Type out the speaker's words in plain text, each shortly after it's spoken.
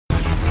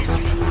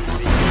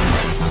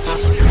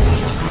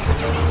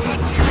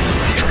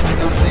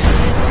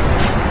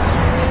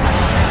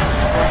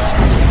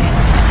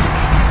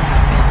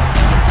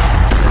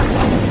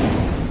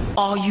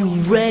Are you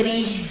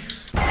ready?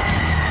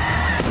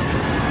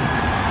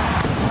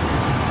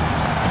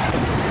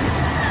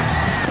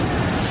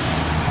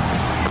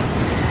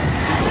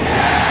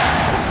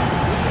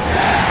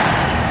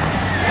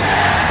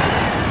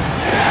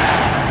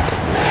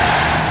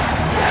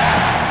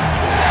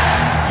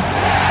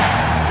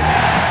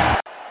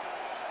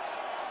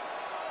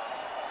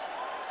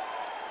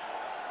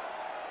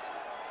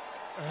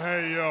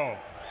 Hey, yo.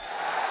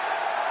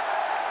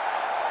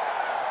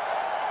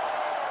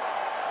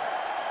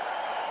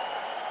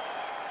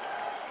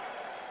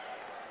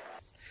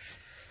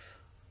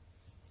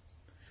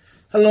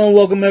 Hello and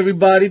welcome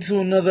everybody to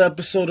another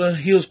episode of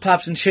Heels,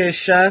 Pops, and Chair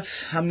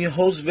Shots. I'm your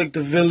host, Victor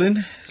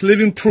Villain,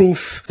 living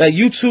proof that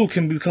you too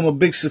can become a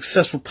big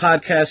successful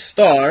podcast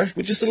star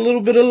with just a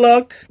little bit of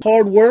luck,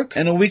 hard work,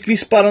 and a weekly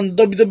spot on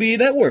the WWE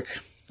Network.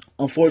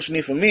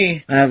 Unfortunately for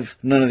me, I have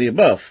none of the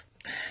above.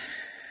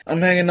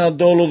 I'm hanging out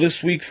dolo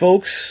this week,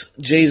 folks.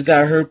 Jay's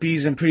got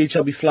herpes and Pretty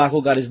Chubby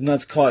Flacco got his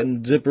nuts caught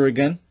in the zipper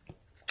again.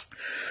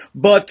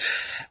 But,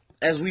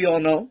 as we all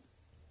know,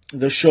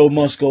 the show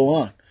must go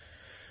on.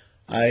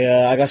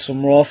 I got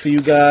some Raw for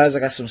you guys.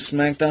 I got some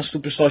SmackDown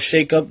Superstar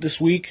Shake-Up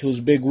this week. It was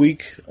a big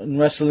week in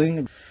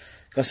wrestling.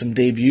 Got some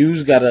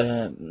debuts. Got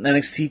a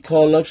NXT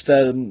call-ups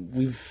that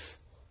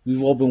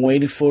we've all been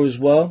waiting for as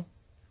well.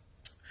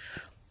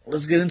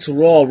 Let's get into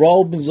Raw. Raw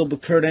opens up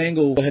with Kurt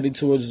Angle heading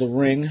towards the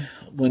ring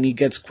when he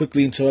gets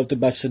quickly interrupted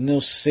by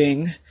Sunil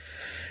Singh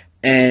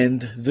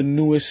and the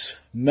newest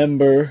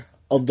member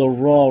of the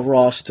Raw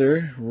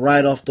roster.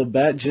 Right off the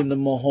bat,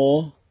 Jinder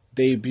Mahal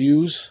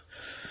debuts.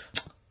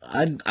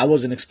 I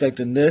wasn't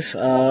expecting this. It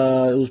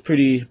was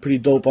pretty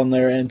dope on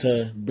their end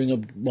to bring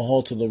up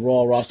Mahal to the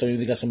Raw roster.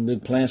 They got some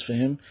big plans for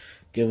him.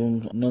 Give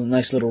him a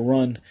nice little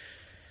run.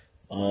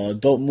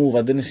 Dope move.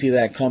 I didn't see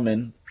that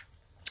coming.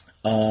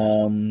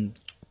 Mahal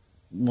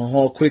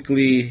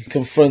quickly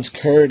confronts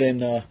Kurt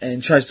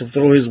and tries to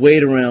throw his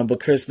weight around,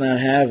 but Kurt's not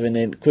having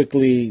it.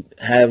 Quickly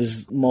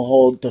has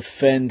Mahal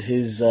defend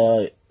his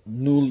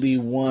newly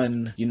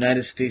won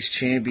United States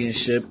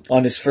Championship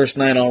on his first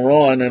night on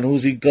Raw, and then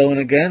who's he going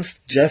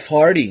against? Jeff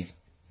Hardy.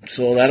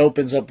 So that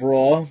opens up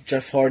Raw.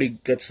 Jeff Hardy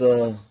gets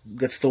the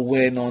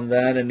win on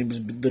that, and he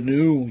was the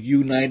new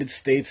United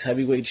States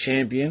Heavyweight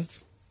Champion.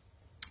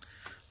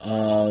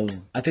 I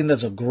think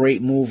that's a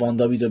great move on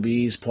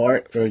WWE's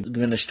part for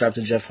giving the strap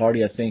to Jeff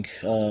Hardy. I think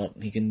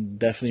he can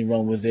definitely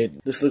run with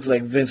it. This looks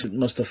like Vince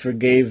must have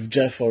forgave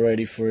Jeff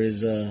already for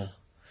his DUI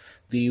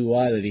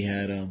that he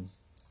had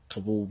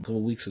couple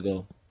weeks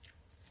ago.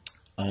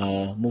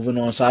 Moving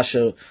on,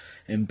 Sasha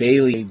and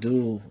Bayley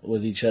do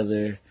with each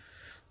other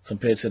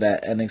compared to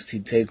that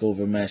NXT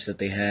TakeOver match that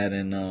they had,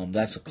 and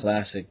that's a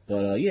classic.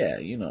 But yeah,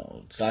 you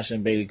know, Sasha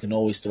and Bayley can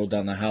always throw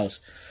down the house.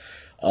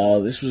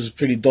 This was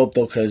pretty dope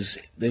though because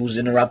it was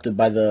interrupted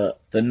by the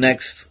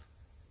next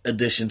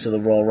addition to the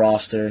Raw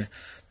roster,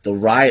 the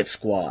Riot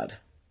Squad.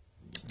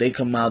 They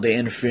come out, they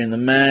interfere in the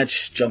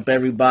match, jump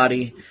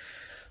everybody,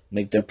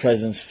 make their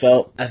presence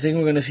felt. I think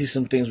we're gonna see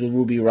some things with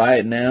Ruby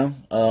Riott now.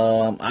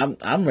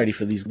 I'm ready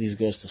for these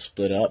girls to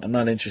split up. I'm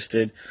not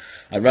interested.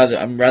 I'd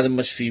rather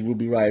much see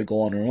Ruby Riott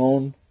go on her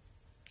own.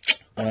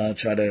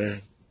 Try to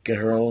get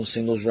her own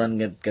singles run,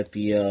 get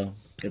the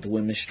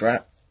women's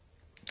strap.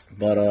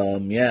 But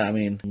yeah, I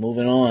mean,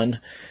 moving on.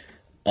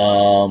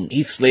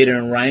 Heath Slater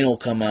and Rhino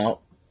come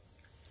out,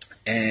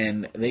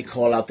 and they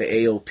call out the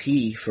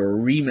AOP for a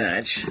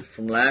rematch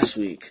from last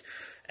week.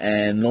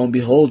 And lo and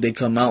behold, they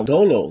come out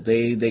dolo.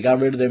 They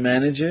got rid of their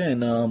manager, and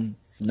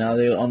now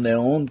they're on their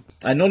own.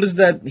 I noticed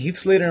that Heath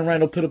Slater and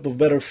Rhino put up a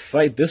better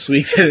fight this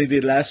week than they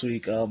did last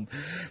week.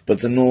 But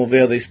to no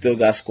avail, they still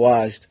got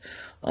squashed.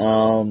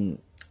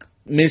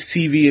 Miz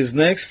TV is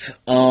next,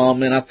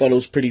 and I thought it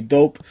was pretty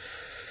dope.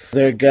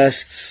 Their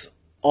guests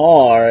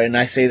are, and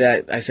I say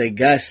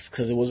guests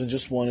because it wasn't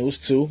just one, it was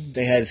two.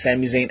 They had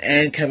Sami Zayn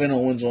and Kevin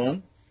Owens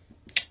on,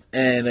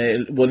 and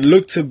it would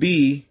look to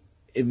be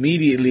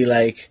immediately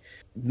like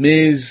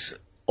Miz,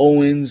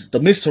 Owens, the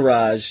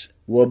Miztourage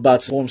were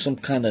about to form some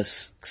kind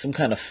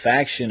of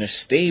faction or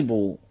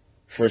stable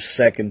for a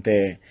second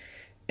there,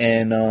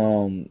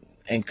 and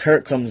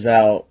Kurt comes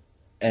out,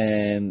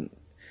 and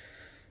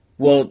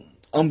well,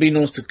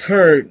 unbeknownst to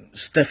Kurt,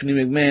 Stephanie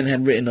McMahon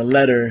had written a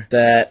letter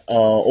that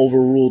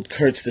overruled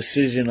Kurt's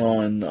decision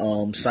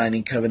on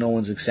signing Kevin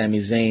Owens and Sami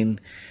Zayn,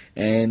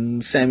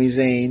 and Sami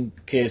Zayn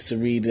cares to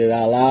read it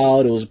out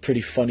loud. It was a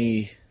pretty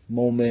funny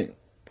moment.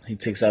 He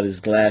takes out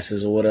his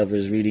glasses or whatever,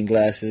 his reading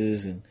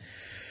glasses, and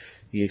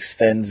he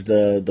extends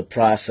the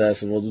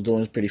process of what they're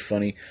doing. It's pretty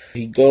funny.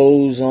 He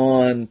goes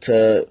on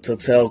to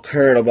tell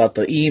Kurt about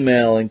the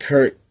email, and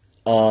Kurt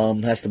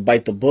has to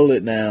bite the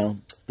bullet now.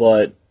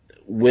 But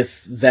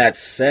with that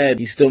said,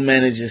 he still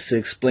manages to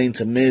explain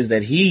to Miz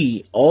that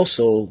he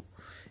also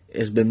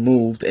has been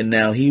moved, and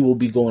now he will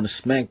be going to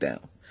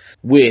SmackDown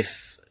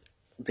with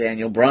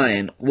Daniel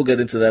Bryan. We'll get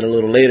into that a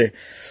little later.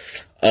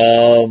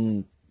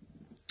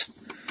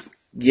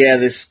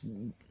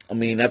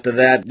 After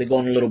that, they're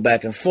going a little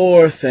back and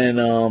forth,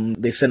 and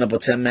they set up a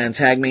 10-man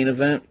tag main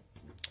event.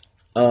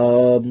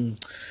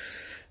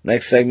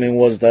 Next segment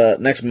was the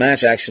next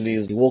match. Actually,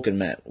 is the Woken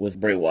match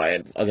with Bray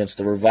Wyatt against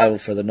the Revival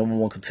for the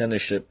 #1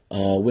 contendership.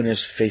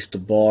 Winners faced the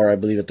Bar, I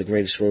believe, at the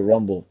Greatest Royal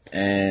Rumble,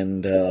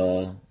 and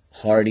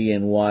Hardy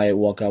and Wyatt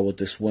walk out with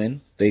this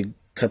win. They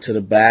cut to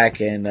the back,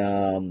 and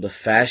the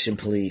Fashion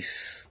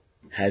Police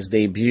has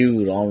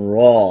debuted on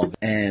Raw,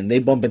 and they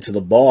bump into the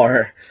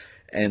Bar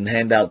and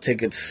hand out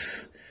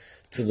tickets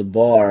to the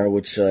Bar,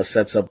 which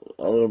sets up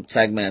a little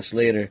tag match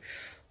later.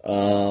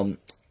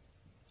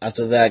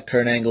 After that,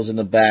 Kurt Angle's in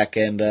the back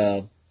and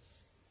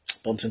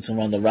bumps into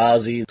Ronda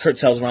Rousey. Kurt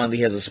tells Ronda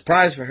he has a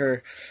surprise for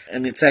her,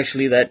 and it's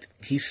actually that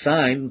he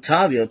signed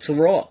Natalya to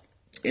Raw.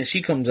 And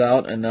she comes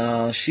out,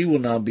 and she will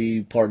now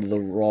be part of the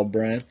Raw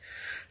brand.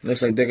 It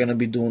looks like they're going to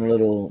be doing a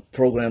little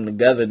program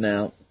together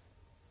now,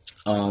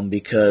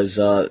 because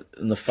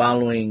in the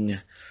following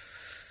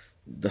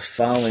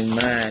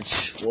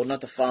match, well,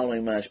 not the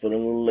following match, but a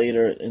little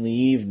later in the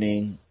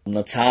evening,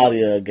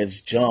 Natalya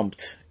gets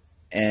jumped,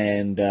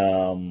 and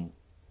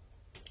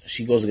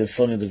she goes against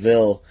Sonya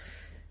Deville,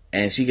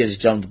 and she gets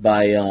jumped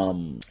by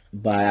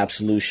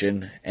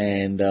Absolution,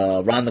 and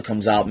Ronda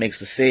comes out, makes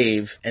the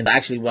save, and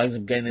actually winds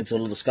up getting into a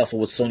little scuffle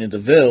with Sonya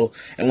Deville,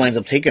 and winds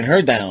up taking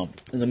her down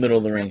in the middle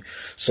of the ring.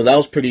 So that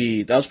was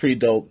pretty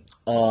dope.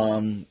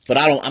 But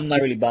I'm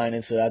not really buying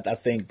into that. I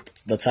think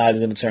Natalya's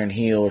gonna turn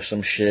heel or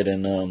some shit,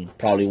 and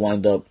probably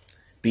wind up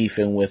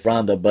beefing with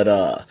Ronda.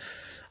 But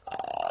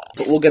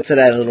we'll get to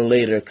that a little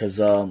later, because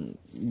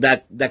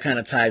that kind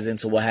of ties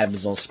into what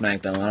happens on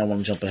SmackDown. I don't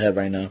want to jump ahead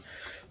right now.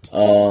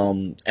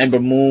 Ember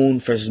Moon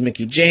versus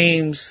Mickie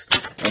James.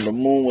 Ember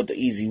Moon with the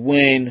easy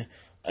win.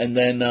 And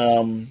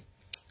then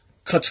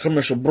cuts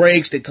commercial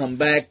breaks. They come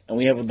back, and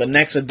we have the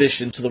next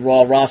addition to the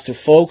Raw roster,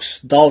 folks.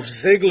 Dolph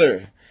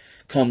Ziggler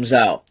comes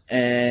out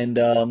and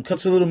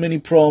cuts a little mini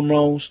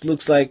promo.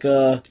 Looks like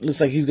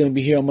he's gonna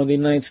be here on Monday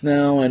nights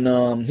now,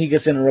 and he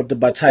gets interrupted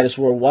by Titus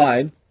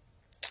Worldwide.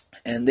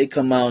 And they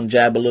come out and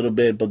jab a little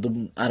bit, but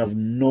out of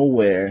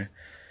nowhere,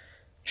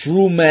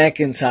 Drew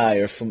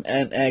McIntyre from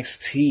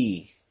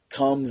NXT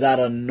comes out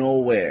of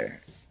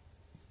nowhere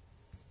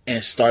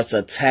and starts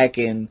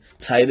attacking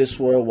Titus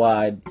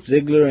Worldwide.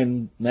 Ziggler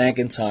and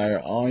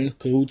McIntyre are in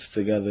cahoots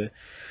together,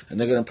 and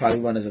they're going to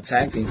probably run as a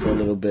tag team for a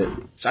little bit,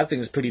 which I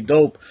think is pretty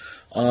dope.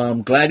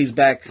 Glad he's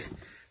back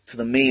to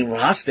the main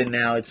roster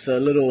now. It's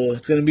going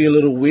to be a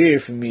little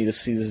weird for me to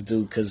see this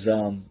dude, because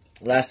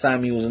last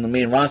time he was in the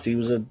main roster, he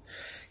was a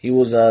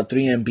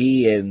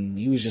 3MB, and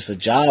he was just a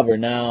jobber.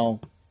 Now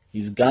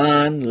he's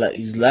gone.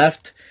 He's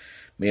left.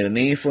 Made a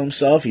name for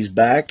himself. He's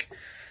back.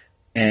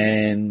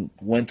 And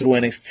went through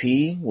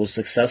NXT. Was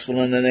successful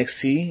in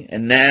NXT.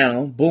 And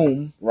now,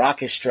 boom,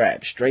 rocket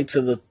strap. Straight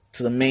to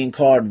the main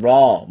card,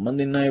 Raw.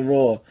 Monday Night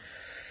Raw.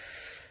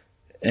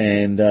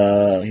 And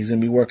he's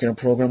going to be working a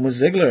program with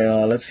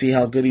Ziggler. Let's see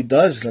how good he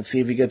does. Let's see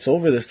if he gets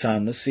over this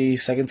time. Let's see.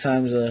 Second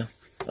time's a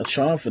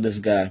charm for this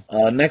guy.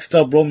 Next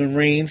up, Roman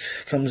Reigns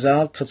comes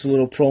out, cuts a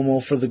little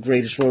promo for the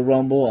Greatest Royal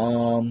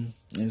Rumble.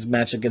 His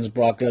match against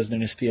Brock Lesnar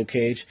in a steel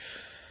cage.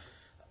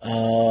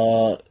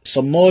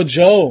 Samoa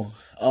Joe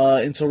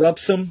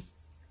interrupts him.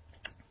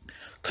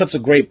 Cuts a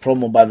great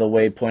promo, by the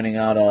way, pointing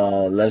out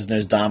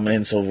Lesnar's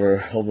dominance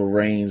over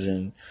Reigns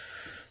and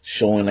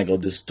showing like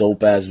this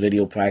dope ass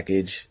video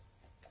package.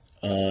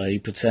 He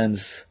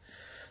pretends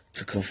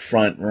to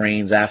confront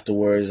Reigns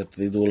afterwards after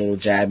they do a little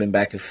jabbing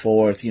back and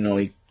forth. You know,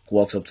 he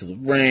walks up to the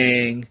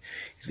ring.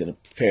 He's going to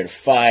prepare to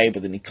fight,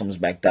 but then he comes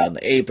back down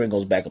the apron,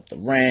 goes back up the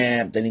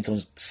ramp. Then he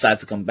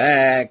decides to come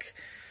back,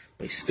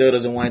 but he still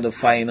doesn't wind up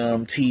fighting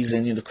him,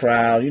 teasing the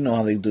crowd. You know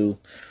how they do.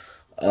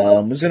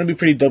 It's going to be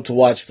pretty dope to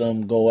watch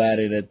them go at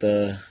it at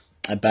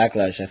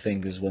Backlash, I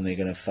think, is when they're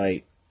going to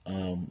fight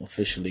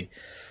officially.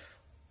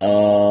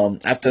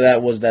 After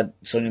that was that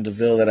Sonya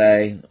Deville that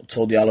I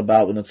told you all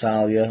about with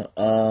Natalya.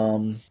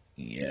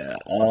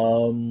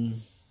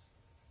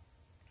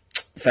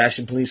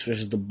 Fashion Police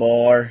versus the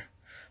Bar.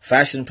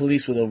 Fashion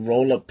Police with a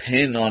roll-up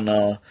pin on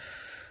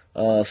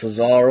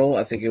Cesaro.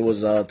 I think it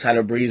was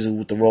Tyler Breeze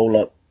with the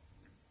roll-up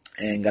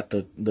and got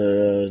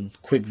the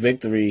quick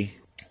victory.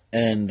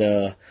 And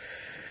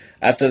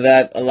after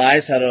that,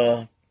 Elias had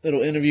a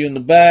little interview in the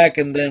back,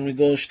 and then we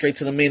go straight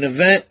to the main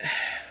event.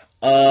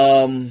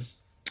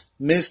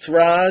 Miz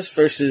Taraj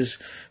versus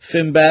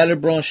Finn Balor,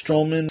 Braun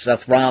Strowman,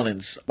 Seth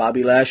Rollins,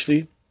 Bobby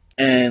Lashley,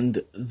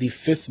 and the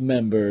fifth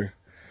member.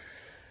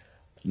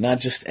 Not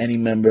just any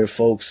member,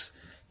 folks.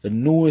 The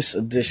newest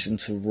addition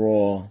to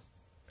Raw.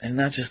 And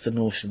not just the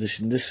newest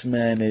addition. This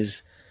man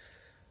is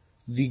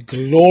the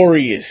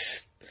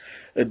glorious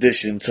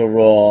addition to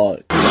Raw. It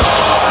is!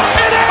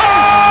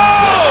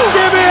 Oh!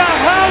 Give me a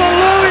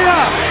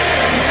hallelujah!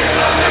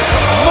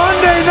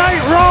 Monday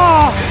Night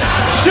Raw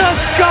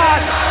just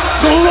got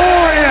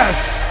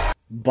glorious!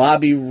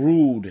 Bobby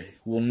Roode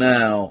will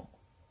now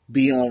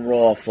be on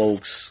Raw,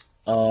 folks.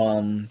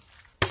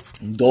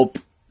 Dope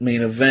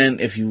main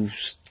event. If you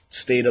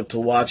stayed up to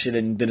watch it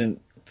and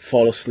didn't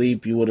fall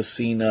asleep, you would have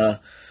seen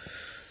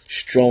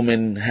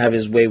Strowman have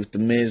his way with The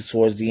Miz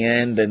towards the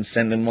end and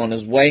send him on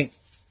his way.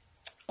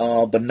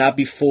 But not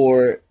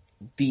before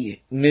the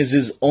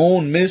Miz's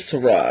own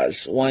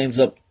Miztourage winds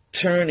up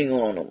turning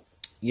on him.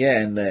 Yeah,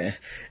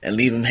 and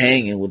leave him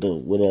hanging with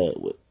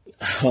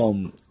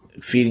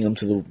feeding him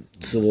to the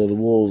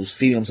wolves,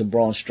 feeding him to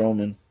Braun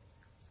Strowman.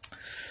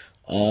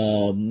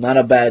 Not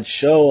a bad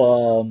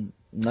show.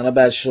 Not a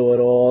bad show at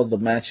all. The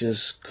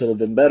matches could have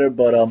been better,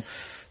 but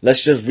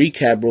let's just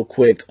recap real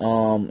quick.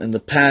 In the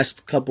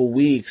past couple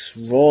weeks,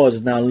 Raw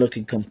is now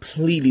looking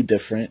completely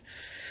different.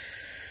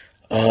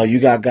 You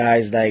got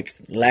guys like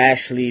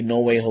Lashley, No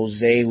Way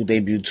Jose, who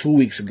debuted 2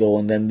 weeks ago,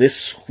 and then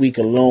this week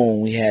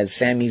alone, we had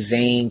Sami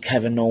Zayn,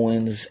 Kevin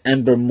Owens,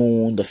 Ember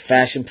Moon, the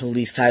Fashion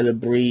Police, Tyler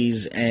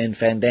Breeze, and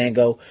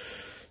Fandango,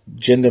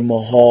 Jinder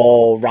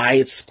Mahal,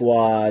 Riot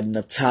Squad,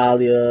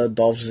 Natalya,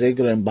 Dolph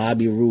Ziggler, and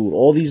Bobby Roode.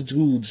 All these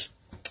dudes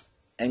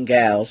and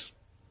gals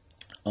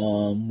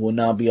will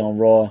now be on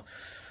Raw.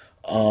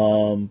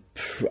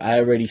 I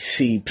already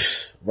see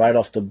right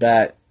off the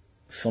bat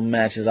some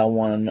matches I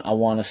want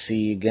to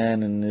see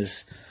again, and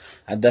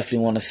I definitely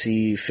want to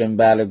see Finn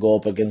Balor go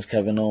up against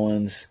Kevin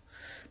Owens,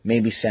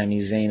 maybe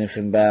Sami Zayn and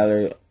Finn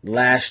Balor.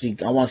 Lashley,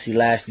 I want to see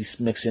Lashley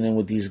mixing in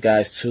with these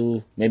guys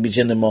too. Maybe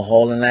Jinder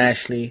Mahal and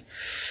Lashley.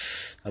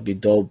 That'd be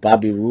dope.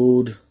 Bobby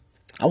Roode.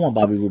 I want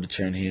Bobby Roode to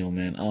turn heel,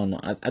 man. I don't know.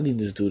 I need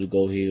this dude to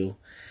go heel.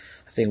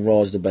 I think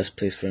Raw is the best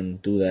place for him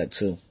to do that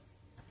too.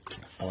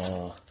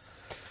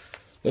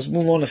 Let's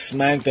move on to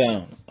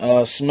SmackDown.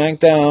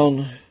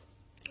 SmackDown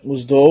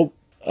was dope.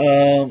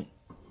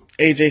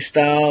 AJ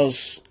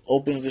Styles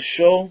opens the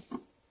show,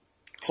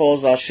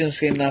 calls out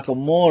Shinsuke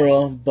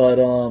Nakamura, but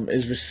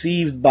is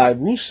received by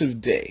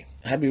Rusev Day.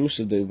 Happy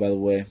Rusev Day, by the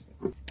way.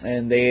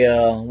 And they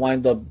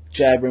wind up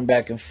jabbering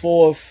back and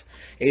forth.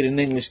 Aiden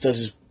English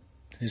does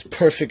his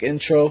perfect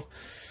intro.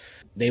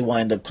 They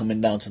wind up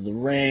coming down to the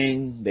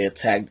ring. They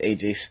attacked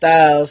AJ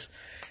Styles.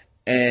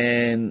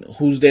 And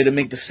who's there to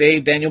make the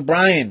save? Daniel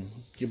Bryan.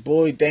 Your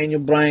boy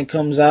Daniel Bryan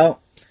comes out,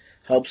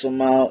 helps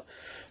him out.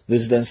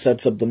 This then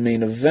sets up the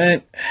main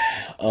event.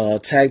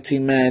 Tag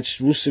team match.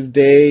 Rusev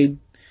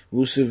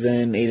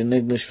and Aiden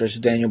English versus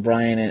Daniel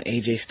Bryan and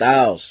AJ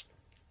Styles.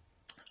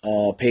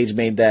 Paige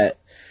made that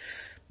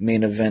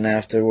main event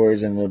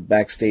afterwards in the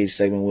backstage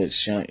segment with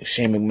Shane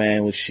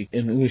McMahon,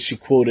 in which she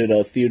quoted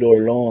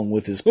Theodore Long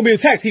with his "Gonna be a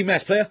tag team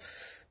match, player,"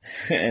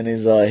 and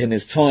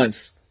his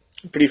taunts.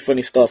 Pretty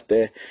funny stuff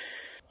there.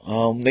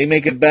 They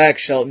make it back.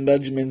 Shelton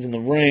Benjamin's in the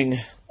ring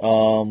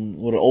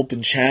with an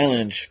open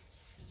challenge.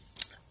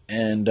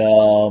 And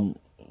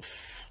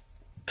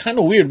kind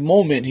of weird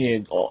moment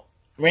here.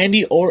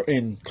 Randy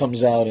Orton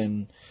comes out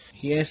and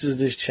he answers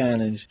this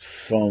challenge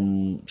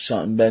from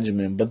Shelton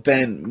Benjamin. But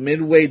then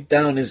midway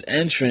down his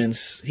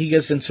entrance, he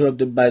gets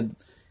interrupted by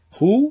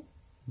who?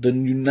 The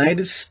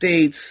United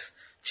States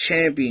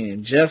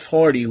champion, Jeff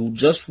Hardy, who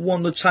just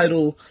won the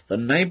title the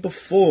night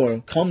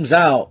before, comes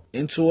out,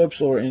 interrupts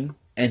Orton,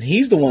 and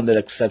he's the one that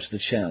accepts the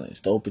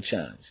challenge, the open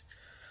challenge.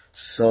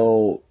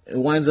 So it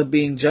winds up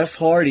being Jeff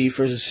Hardy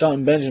versus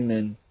Shelton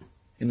Benjamin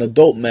in a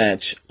dope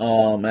match.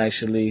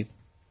 Actually,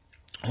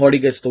 Hardy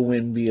gets the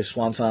win via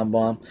Swanton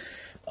Bomb.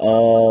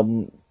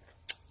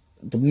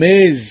 The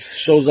Miz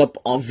shows up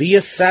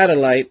via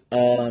satellite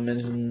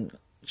and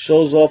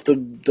shows off the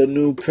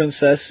new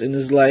princess in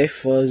his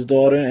life, his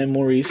daughter and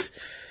Maurice,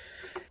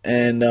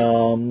 and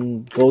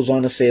goes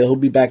on to say he'll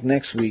be back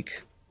next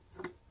week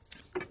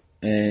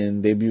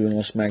and debuting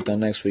on SmackDown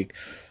next week.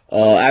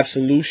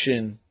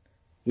 Absolution.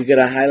 We get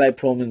a highlight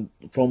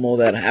promo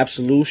that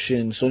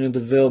Absolution, Sonya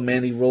Deville,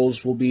 Mandy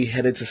Rose will be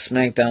headed to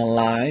SmackDown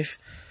Live.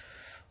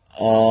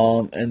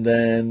 And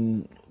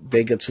then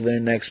they get to their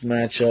next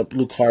matchup,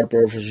 Luke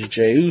Harper versus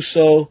Jey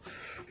Uso.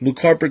 Luke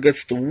Harper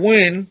gets the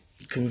win,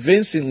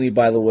 convincingly,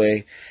 by the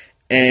way.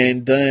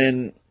 And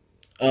then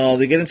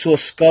they get into a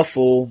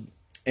scuffle,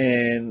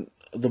 and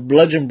the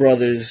Bludgeon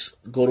Brothers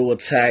go to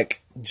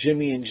attack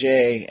Jimmy and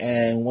Jay.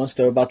 And once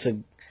they're about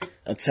to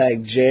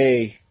attack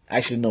Jay,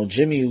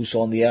 Jimmy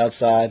Uso on the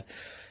outside,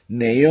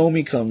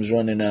 Naomi comes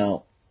running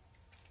out,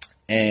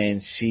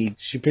 and she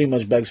pretty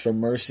much begs for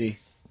mercy,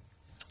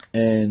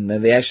 and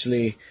they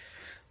actually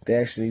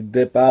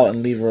dip out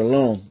and leave her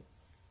alone.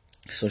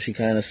 So she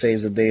kind of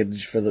saves the day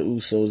for the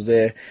Usos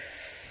there.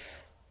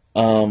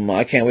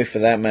 I can't wait for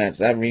that match.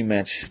 That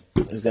rematch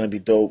is gonna be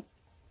dope.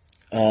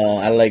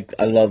 I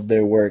love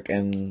their work,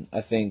 and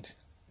I think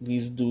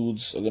these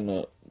dudes are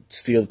gonna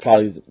they'll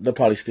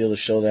probably steal the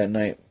show that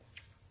night.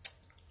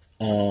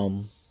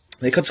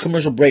 They cut to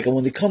commercial break, and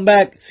when they come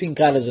back, Sin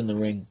Cara's in the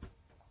ring.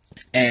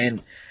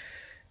 And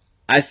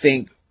I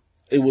think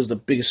it was the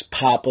biggest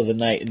pop of the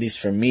night, at least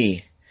for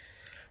me,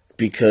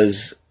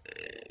 because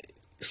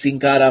Sin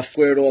Cara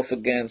squared off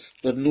against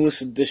the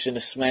newest edition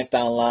of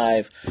SmackDown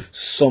Live,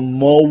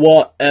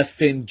 Samoa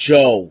effing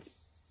Joe.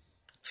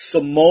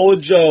 Samoa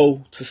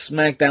Joe to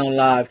SmackDown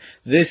Live.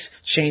 This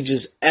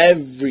changes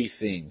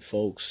everything,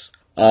 folks.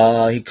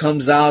 He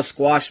comes out,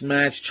 squash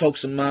match,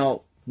 chokes him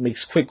out,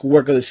 makes quick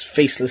work of this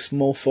faceless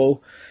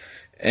mofo,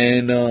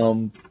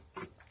 and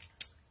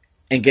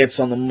gets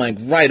on the mic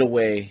right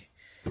away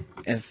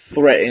and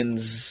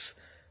threatens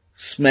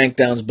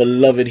SmackDown's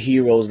beloved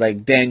heroes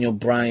like Daniel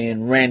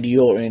Bryan, Randy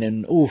Orton,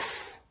 and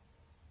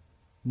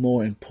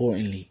more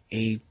importantly,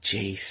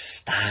 AJ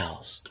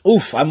Styles.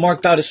 I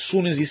marked out as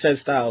soon as he said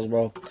Styles,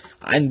 bro.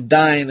 I'm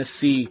dying to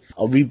see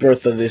a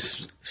rebirth of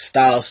this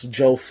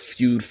Styles-Joe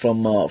feud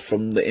from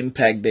the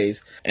Impact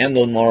days and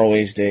the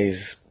ROH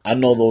days. I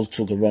know those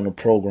two could run a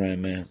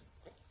program, man.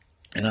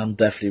 And I'm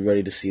definitely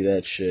ready to see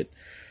that shit.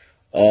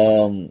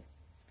 Daniel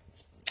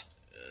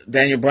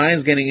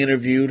Bryan's getting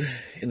interviewed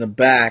in the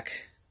back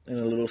in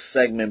a little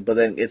segment, but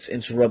then it's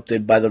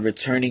interrupted by the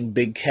returning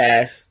Big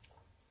Cass.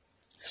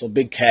 So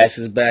Big Cass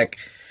is back,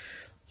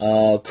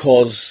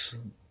 calls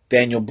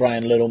Daniel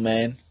Bryan little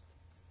man,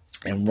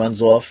 and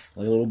runs off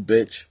like a little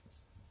bitch.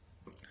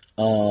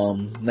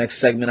 Next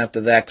segment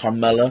after that,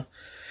 Carmella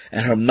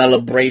and her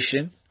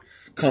Melibration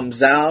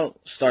comes out,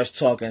 starts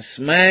talking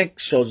smack,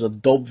 shows a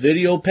dope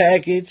video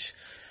package,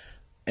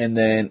 and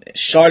then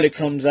Charlotte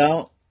comes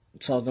out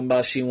talking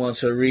about she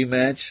wants her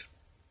rematch,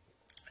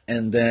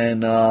 and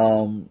then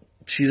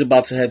she's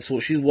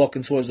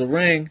walking towards the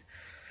ring,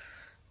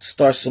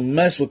 starts some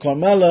mess with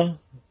Carmella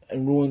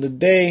and ruin the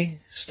day,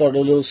 start a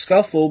little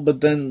scuffle, but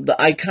then the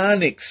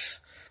Iconics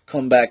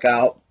come back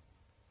out.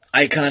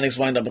 Iconics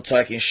wind up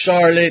attacking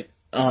Charlotte,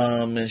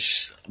 and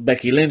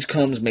Becky Lynch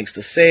comes, makes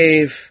the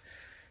save,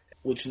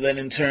 which then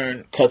in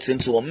turn cuts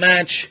into a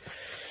match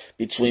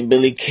between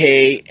Billie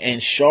Kay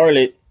and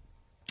Charlotte,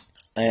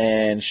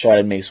 and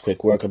Charlotte makes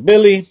quick work of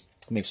Billie,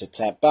 makes her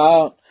tap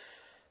out,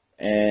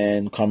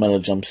 and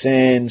Carmella jumps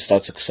in,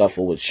 starts a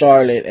scuffle with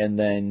Charlotte, and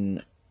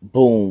then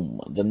boom,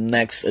 the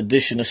next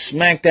edition of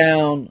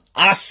SmackDown,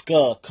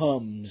 Asuka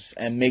comes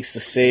and makes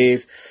the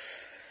save.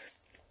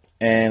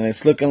 And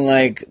it's looking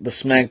like the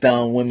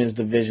SmackDown women's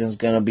division is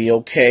going to be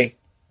okay.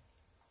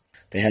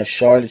 They have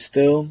Charlotte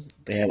still.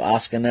 They have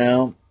Asuka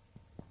now.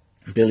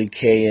 Billie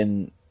Kay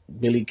and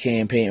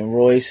Peyton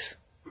Royce.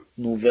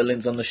 New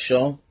villains on the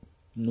show.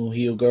 New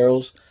heel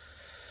girls.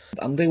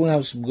 I'm thinking we'll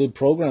have some good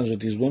programs with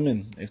these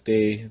women if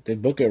they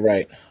book it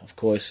right, of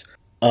course.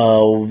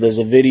 There's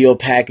a video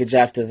package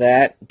after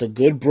that. The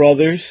Good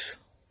Brothers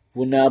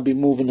will now be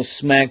moving to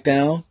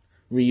SmackDown,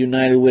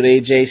 reunited with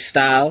AJ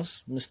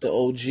Styles, Mr.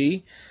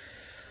 OG.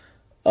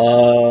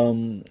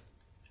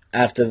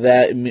 After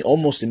that,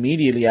 almost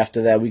immediately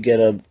after that, we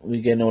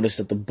get notice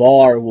that the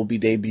Bar will be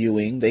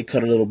debuting. They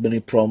cut a little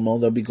mini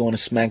promo. They'll be going to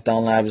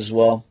SmackDown Live as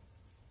well,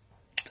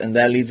 and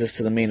that leads us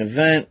to the main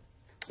event: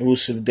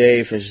 Rusev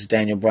Day versus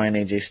Daniel Bryan,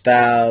 AJ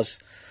Styles.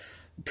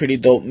 Pretty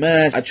dope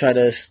match. I try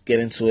to get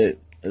into it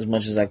as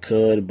much as I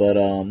could, but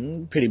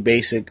pretty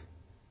basic.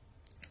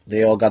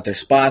 They all got their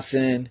spots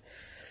in.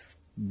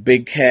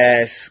 Big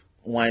Cass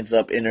winds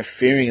up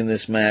interfering in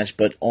this match,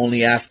 but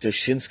only after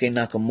Shinsuke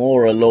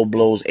Nakamura low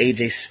blows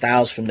AJ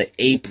Styles from the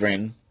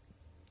apron.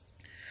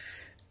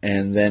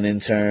 And then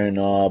in turn,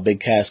 Big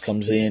Cass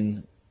comes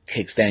in,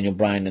 kicks Daniel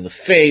Bryan in the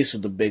face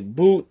with a big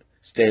boot,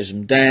 stares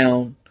him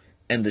down,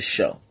 end the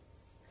show.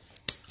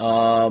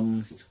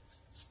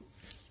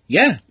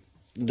 Yeah,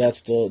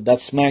 that's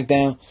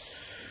SmackDown.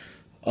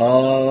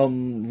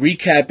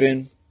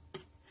 Recapping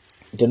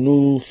the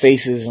new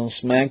faces on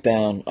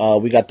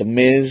SmackDown. We got The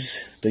Miz,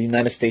 the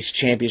United States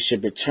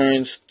Championship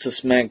returns to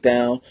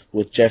SmackDown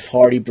with Jeff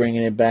Hardy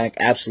bringing it back.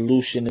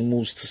 Absolution and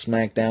moves to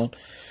SmackDown.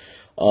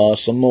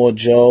 Samoa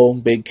Joe,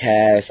 Big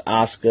Cass,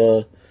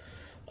 Asuka,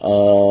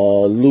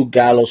 Luke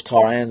Gallows,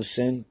 Carl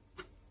Anderson,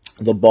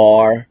 The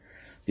Bar,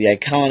 the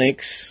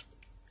Iconics,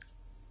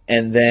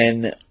 and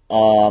then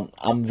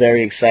I'm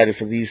very excited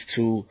for these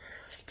two.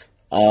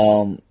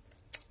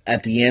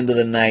 At the end of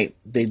the night,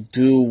 they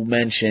do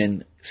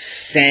mention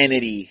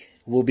Sanity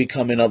will be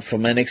coming up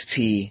from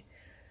NXT,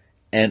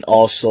 and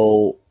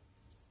also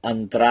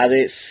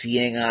Andrade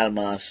Cien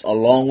Almas,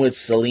 along with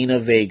Selena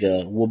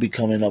Vega, will be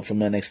coming up from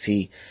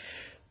NXT.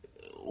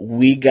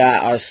 We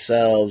got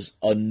ourselves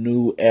a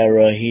new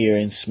era here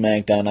in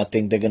SmackDown. I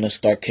think they're gonna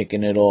start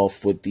kicking it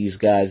off with these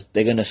guys.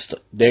 They're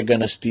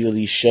gonna steal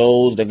these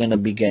shows. They're gonna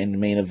be getting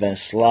main event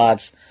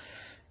slots.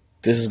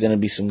 This is gonna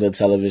be some good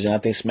television. I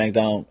think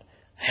SmackDown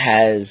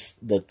has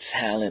the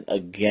talent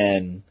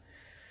again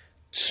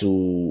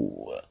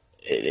to,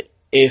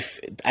 if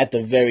at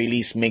the very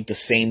least, make the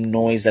same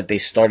noise that they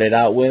started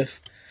out with.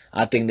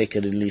 I think they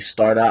could at least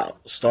start out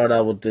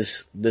with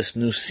this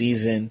new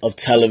season of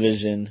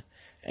television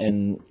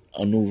and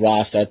a new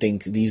roster. I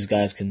think these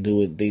guys can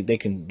do it. They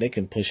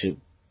can push it.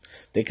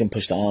 They can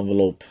push the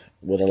envelope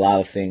with a lot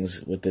of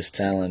things with this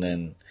talent,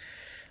 and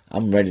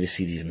I'm ready to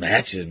see these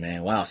matches,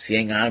 man. Wow,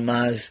 Cien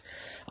Almas.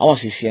 I want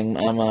to see Cien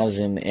Almas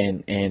and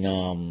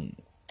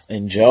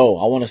Joe.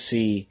 I want to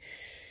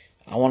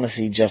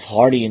see Jeff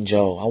Hardy and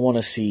Joe. I want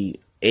to see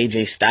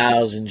AJ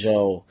Styles and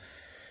Joe.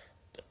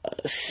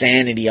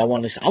 Sanity. I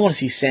want to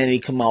see Sanity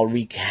come out,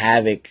 wreak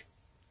havoc,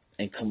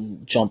 and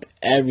come jump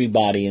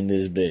everybody in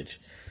this bitch.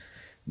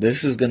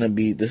 This is gonna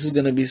be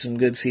some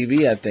good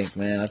TV, I think,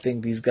 man. I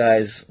think these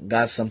guys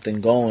got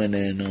something going,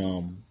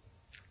 and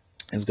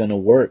it's gonna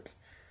work.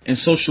 In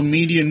social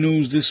media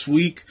news this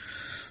week,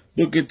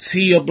 Booker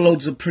T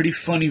uploads a pretty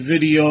funny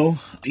video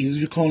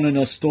He's recalling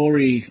a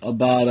story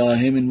about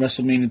him in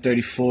WrestleMania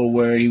 34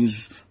 where he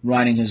was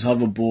riding his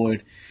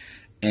hoverboard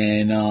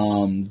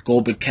and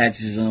Goldberg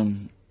catches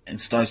him and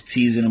starts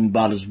teasing him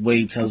about his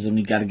weight, tells him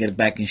he got to get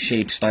back in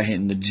shape, start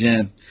hitting the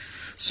gym.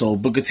 So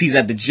Booker T's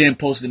at the gym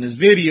posting this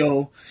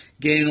video,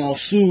 getting all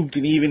souped,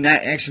 and even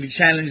that actually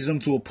challenges him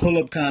to a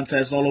pull-up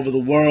contest all over the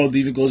world.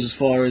 Even goes as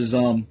far as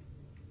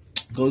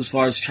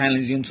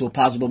challenging him to a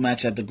possible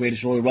match at the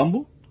Greatest Royal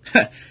Rumble.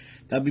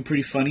 That'd be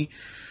pretty funny.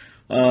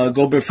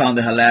 Goldberg found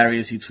it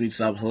hilarious. He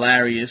tweets out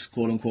hilarious,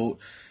 quote unquote,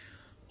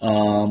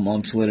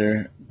 on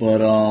Twitter. But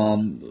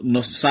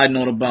no side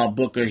note about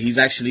Booker, he's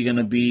actually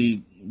gonna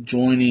be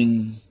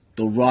joining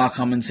the Raw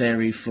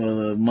commentary for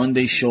the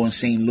Monday show in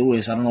St.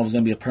 Louis. I don't know if it's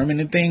gonna be a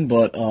permanent thing,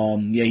 but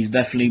yeah, it's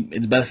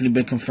definitely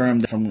been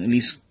confirmed from at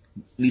least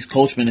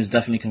Coachman has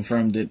definitely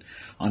confirmed it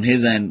on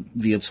his end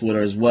via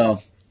Twitter as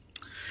well.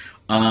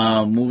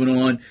 Moving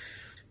on.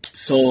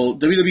 So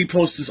WWE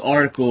posts this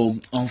article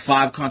on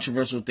 5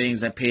 controversial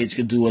things that Paige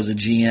could do as a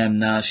GM.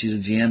 Now she's a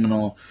GM and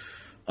all.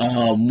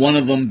 One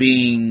of them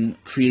being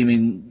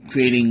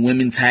creating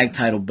women tag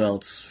title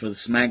belts for the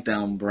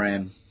SmackDown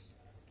brand.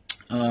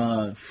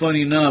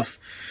 Funny enough,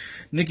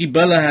 Nikki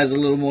Bella has a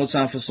little more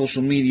time for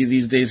social media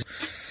these days.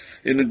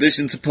 In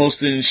addition to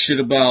posting shit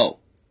about,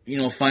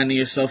 finding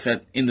yourself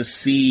in the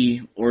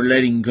sea or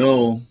letting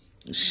go,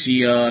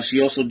 she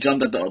also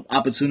jumped at the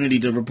opportunity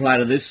to reply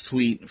to this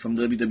tweet from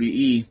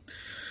WWE.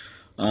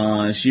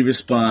 She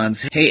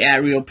responds, "Hey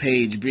Ariel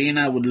Page, Brie and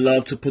I would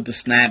love to put the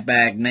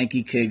snapback,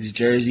 Nike kicks,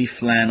 jersey,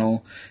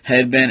 flannel,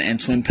 headband, and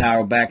twin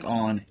power back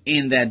on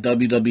in that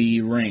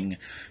WWE ring.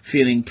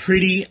 Feeling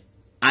pretty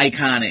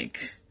iconic."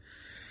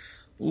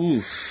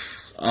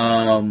 Oof.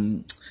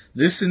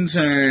 This in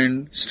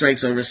turn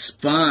strikes a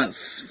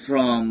response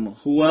from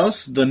who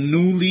else? The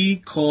newly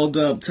called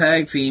up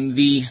tag team,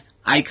 the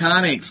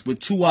Iconics with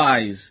 2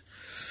 eyes.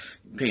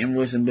 Peyton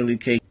Royce and Billie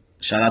Kay.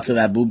 Shout out to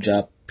that boob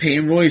job.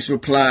 Peyton Royce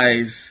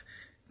replies,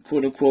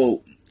 quote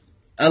unquote,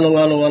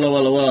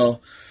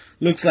 LOL.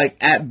 Looks like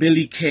at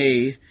Billie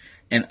Kay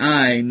and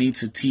I need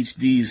to teach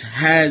these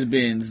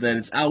has-beens that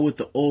it's out with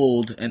the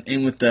old and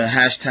in with the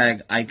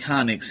hashtag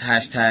Iconics,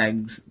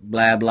 hashtags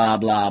blah blah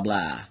blah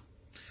blah.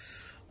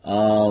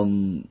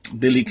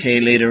 Billie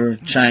Kay later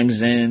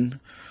chimes in,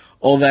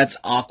 "Oh, that's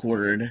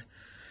awkward.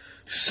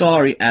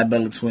 Sorry, at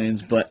Bella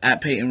Twins, but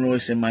at Peyton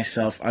Royce and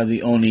myself are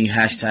the only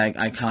hashtag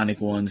iconic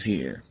ones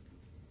here."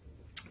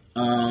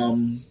 A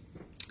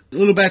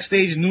little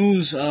backstage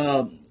news.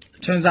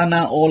 Turns out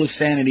not all of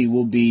Sanity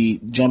will be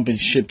jumping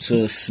ship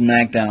to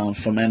SmackDown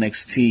from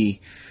NXT.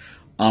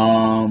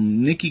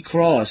 Nikki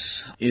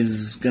Cross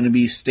is going to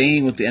be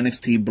staying with the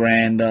NXT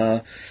brand.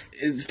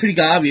 It's pretty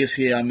obvious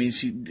here. I mean,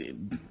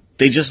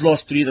 they just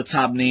lost 3 of the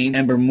top names.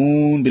 Ember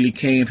Moon, Billie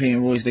Kay, and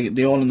Peyton Royce.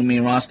 They're all in the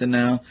main roster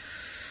now.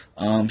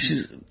 And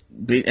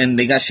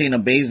they got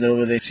Shayna Baszler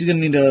over there. She's gonna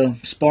need a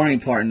sparring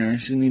partner.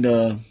 She's gonna need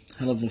a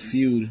hell of a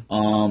feud.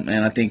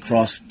 And I think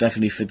Cross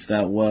definitely fits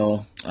that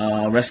well.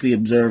 Wrestling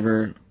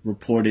Observer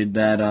reported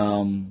that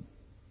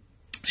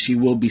she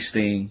will be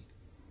staying.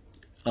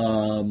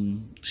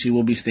 She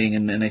will be staying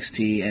in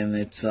NXT, and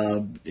it's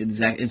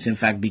in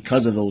fact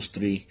because of those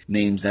 3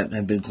 names that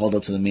have been called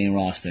up to the main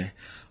roster.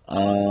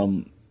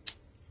 Other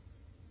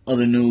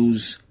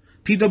news.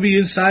 PW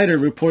Insider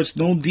reports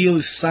no deal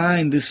is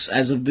signed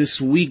as of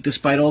this week,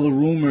 despite all the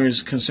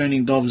rumors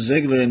concerning Dolph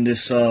Ziggler and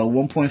this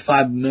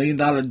 $1.5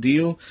 million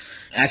deal.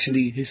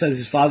 Actually, he says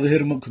his father hit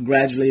him up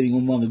congratulating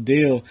him on the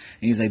deal,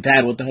 and he's like,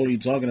 "Dad, what the hell are you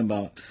talking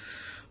about?"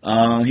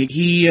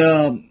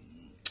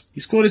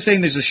 He's quoted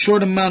saying there's a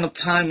short amount of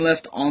time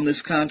left on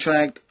this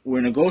contract. We're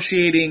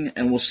negotiating,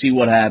 and we'll see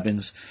what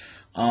happens.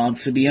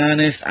 To be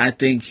honest, I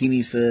think he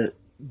needs to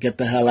get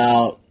the hell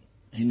out.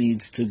 He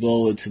needs to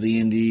go to the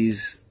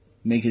Indies,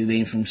 make a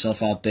name for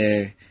himself out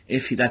there,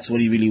 if that's what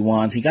he really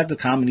wants. He got the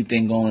comedy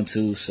thing going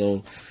too,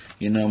 so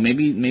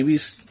maybe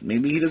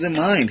he doesn't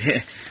mind.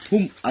 I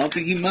don't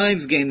think he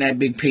minds getting that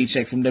big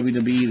paycheck from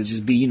WWE to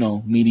just be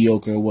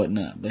mediocre or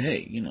whatnot. But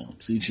hey,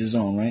 to each his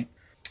own, right?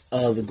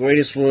 The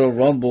Greatest Royal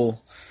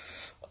Rumble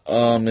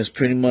is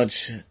pretty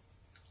much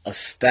a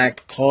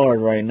stacked card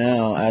right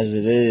now as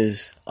it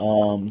is.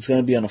 It's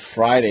gonna be on a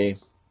Friday,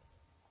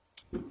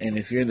 and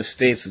if you're in the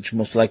States, which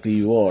most likely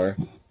you are.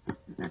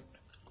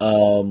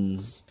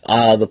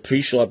 The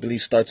pre-show, I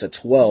believe, starts at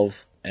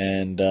 12,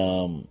 and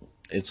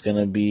it's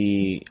gonna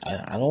be,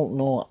 I don't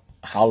know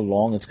how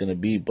long it's gonna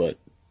be, but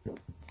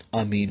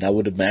I mean, I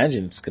would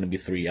imagine it's gonna be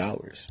 3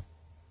 hours,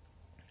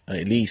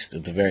 at least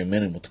at the very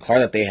minimum. With the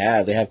card that they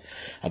have, I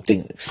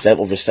think,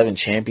 over 7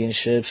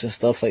 championships and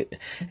stuff like,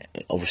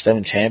 over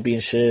 7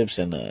 championships,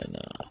 and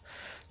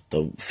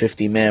the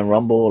 50-man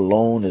Rumble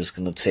alone is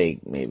gonna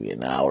take maybe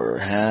an hour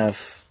and a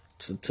half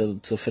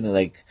to finish.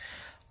 Like,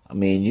 I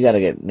mean, you got to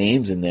get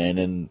names in there, and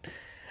then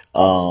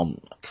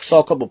saw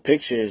a couple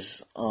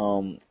pictures,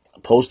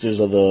 posters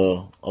of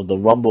the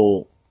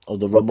Rumble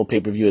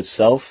pay-per-view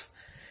itself,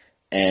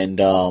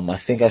 And I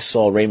think I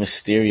saw Rey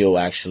Mysterio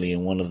actually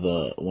in one of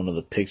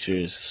the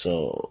pictures.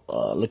 So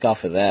look out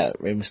for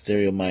that. Rey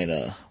Mysterio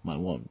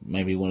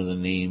might be one of the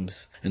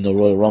names in the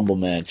Royal Rumble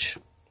match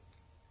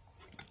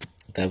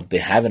that they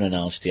haven't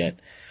announced yet.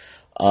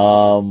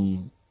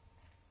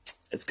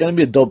 It's gonna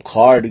be a dope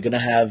card. We're gonna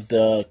have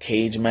the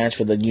cage match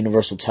for the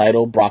Universal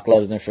title, Brock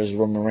Lesnar versus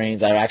Roman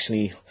Reigns. I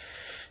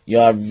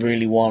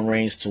really want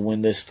Reigns to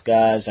win this,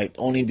 guys. Like,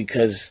 only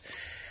because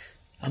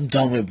I'm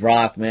done with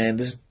Brock, man.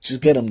 Just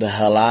get him the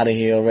hell out of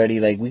here already.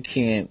 Like, we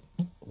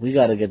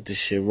gotta get this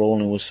shit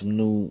rolling with some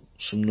new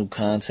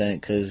content,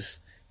 because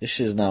this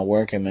shit's not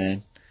working,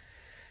 man.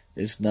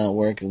 It's not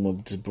working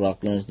with this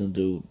Brock Lesnar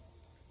dude.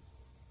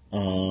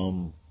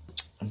 I'm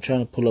trying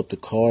to pull up the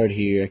card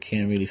here. I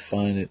can't really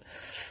find it.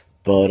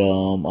 But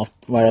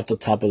right off the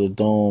top of the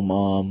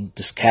dome,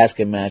 this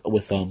casket match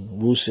with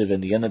Rusev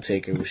and The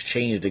Undertaker was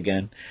changed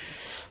again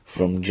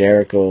from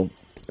Jericho.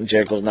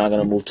 Jericho's not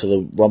gonna move to the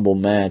Rumble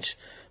match,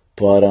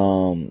 but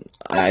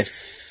I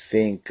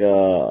think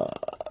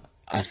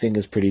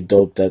it's pretty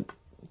dope that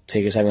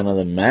Taker's having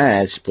another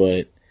match.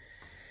 But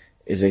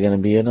is it gonna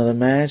be another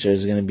match, or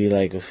is it gonna be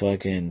like a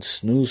fucking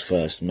snooze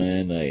fest,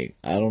 man? Like,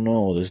 I don't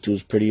know. This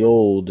dude's pretty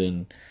old,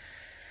 and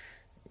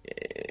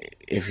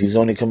if he's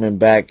only coming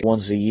back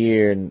once a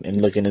year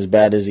and looking as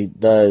bad as he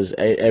does,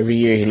 every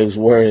year he looks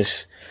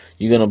worse,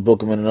 you're gonna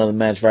book him in another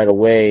match right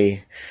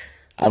away.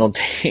 I don't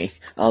think,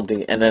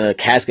 and then a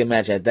casket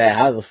match at that.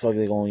 How the fuck are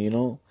they going?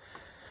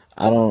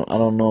 I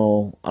don't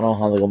know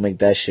how they're gonna make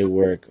that shit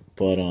work.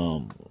 But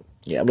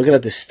yeah, I'm looking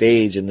at the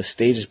stage, and the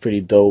stage is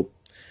pretty dope.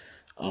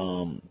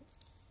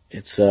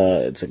 It's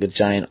like a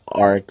giant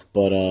arc,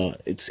 but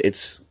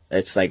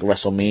it's like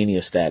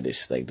WrestleMania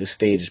status. Like, this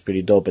stage is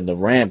pretty dope, and the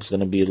ramp's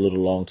gonna be a little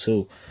long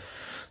too.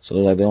 So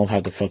like they don't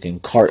have to fucking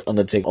cart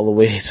Undertaker all the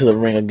way to the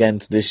ring again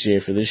this year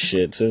for this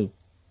shit too.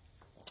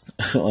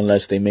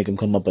 Unless they make him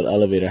come up an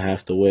elevator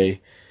half the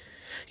way.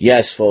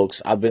 Yes,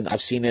 folks,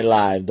 I've seen it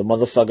live. The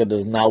motherfucker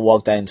does not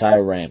walk that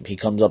entire ramp. He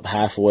comes up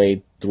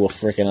halfway through a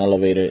freaking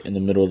elevator in the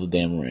middle of the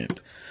damn ramp.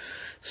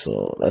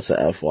 So that's a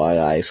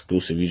FYI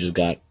exclusive you just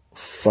got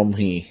from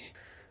me.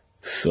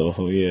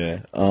 So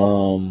yeah.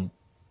 So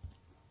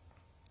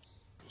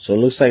it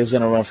looks like it's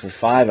going to run for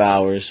 5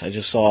 hours. I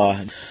just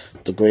saw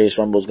the Greatest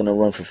Rumble is going to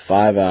run for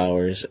 5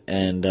 hours,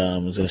 and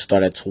it's going to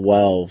start at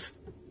 12.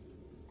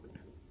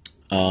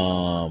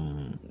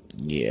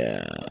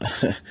 Yeah.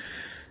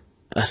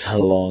 That's a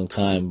long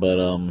time, but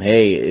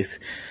hey, it's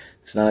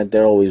not like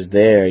they're always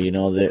there,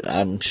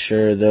 I'm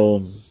sure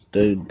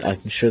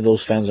I'm sure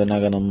those fans are not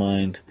going to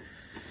mind.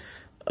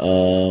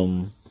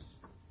 So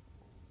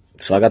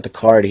I got the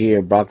card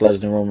here, Brock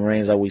Lesnar, Roman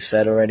Reigns, like we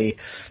said already.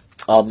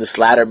 This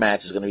ladder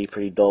match is going to be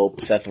pretty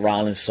dope. Seth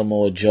Rollins,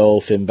 Samoa Joe,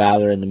 Finn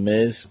Balor, and The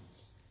Miz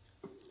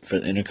for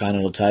the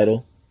Intercontinental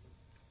title.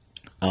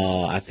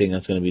 I think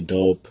that's going to be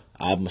dope.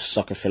 I'm a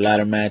sucker for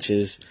ladder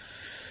matches.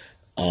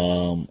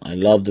 I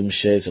love them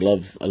shits. I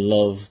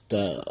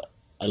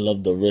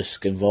love the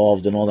risk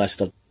involved and all that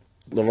stuff.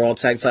 The Raw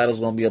Tag title is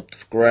going to be up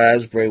for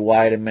grabs. Bray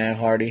Wyatt and Matt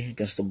Hardy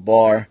against The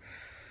Bar.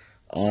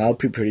 That'll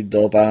be pretty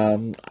dope.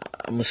 I'm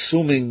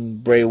assuming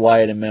Bray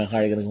Wyatt and Matt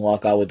Hardy are going to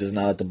walk out with this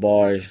now at The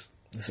Bar.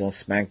 It's on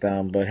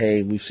SmackDown, but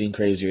hey, we've seen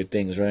crazier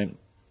things, right?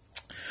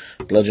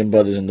 Bludgeon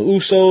Brothers and the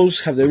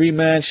Usos have their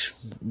rematch.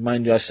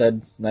 Mind you, I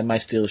said that might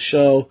steal the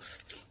show.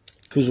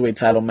 Cruiserweight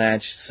title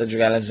match.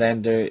 Cedric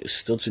Alexander is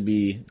still to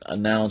be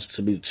announced,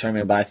 to be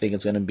determined, but I think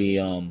it's going to be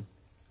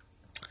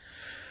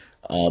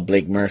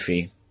Blake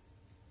Murphy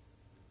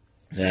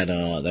that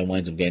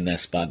winds up getting that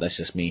spot. That's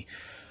just me.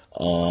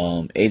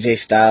 AJ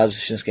Styles,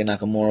 Shinsuke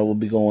Nakamura will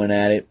be going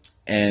at it.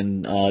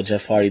 And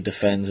Jeff Hardy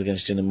defends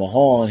against Jinder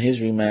Mahal in his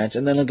rematch.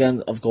 And then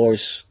again, of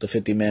course, the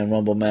 50-man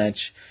Rumble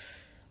match.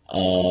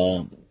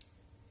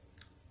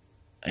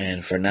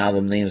 And for now,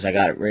 the names I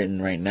got written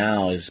right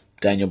now is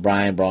Daniel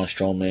Bryan, Braun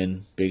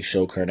Strowman, Big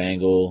Show, Kurt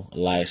Angle,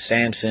 Elias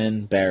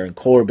Sampson, Baron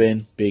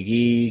Corbin, Big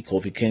E,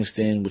 Kofi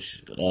Kingston,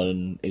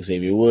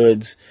 Xavier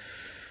Woods,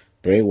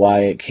 Bray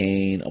Wyatt,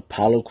 Kane,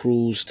 Apollo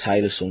Crews,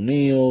 Titus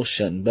O'Neil,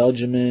 Shelton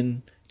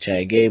Benjamin,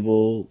 Chad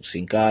Gable,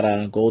 Sin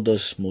Cara,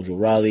 Goldust, Mojo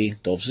Rawley,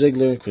 Dolph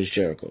Ziggler, Chris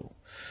Jericho.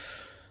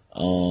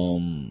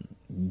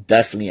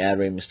 Definitely add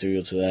Rey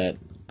Mysterio to that.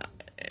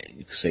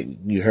 You could say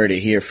you heard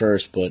it here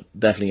first, but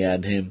definitely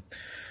add him.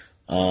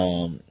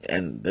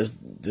 And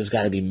there's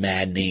got to be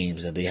mad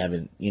names that they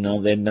haven't.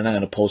 They're not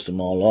gonna post them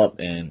all up,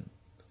 and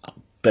I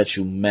bet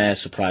you mad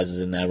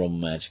surprises in that Rumble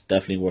match.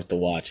 Definitely worth the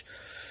watch.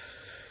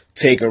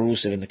 Taker,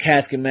 Rusev in the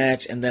casket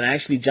match, and then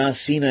actually John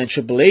Cena and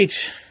Triple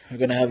H are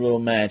gonna have a little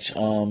match.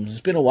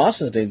 It's been a while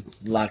since they've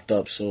locked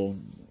up, so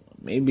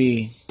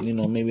maybe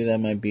that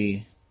might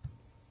be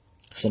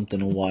something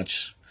to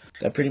watch.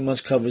 That pretty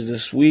much covers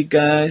this week,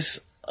 guys.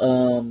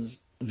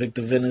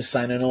 Victor Venus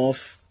signing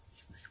off.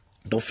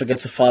 Don't forget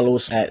to follow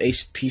us at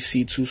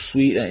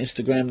HPC2Sweet at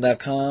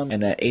Instagram.com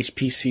and at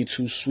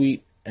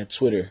HPC2Sweet at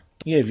Twitter.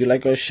 Yeah, if you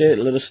like our shit,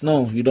 let us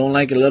know. If you don't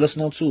like it, let us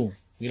know too.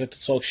 We like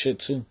to talk shit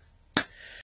too.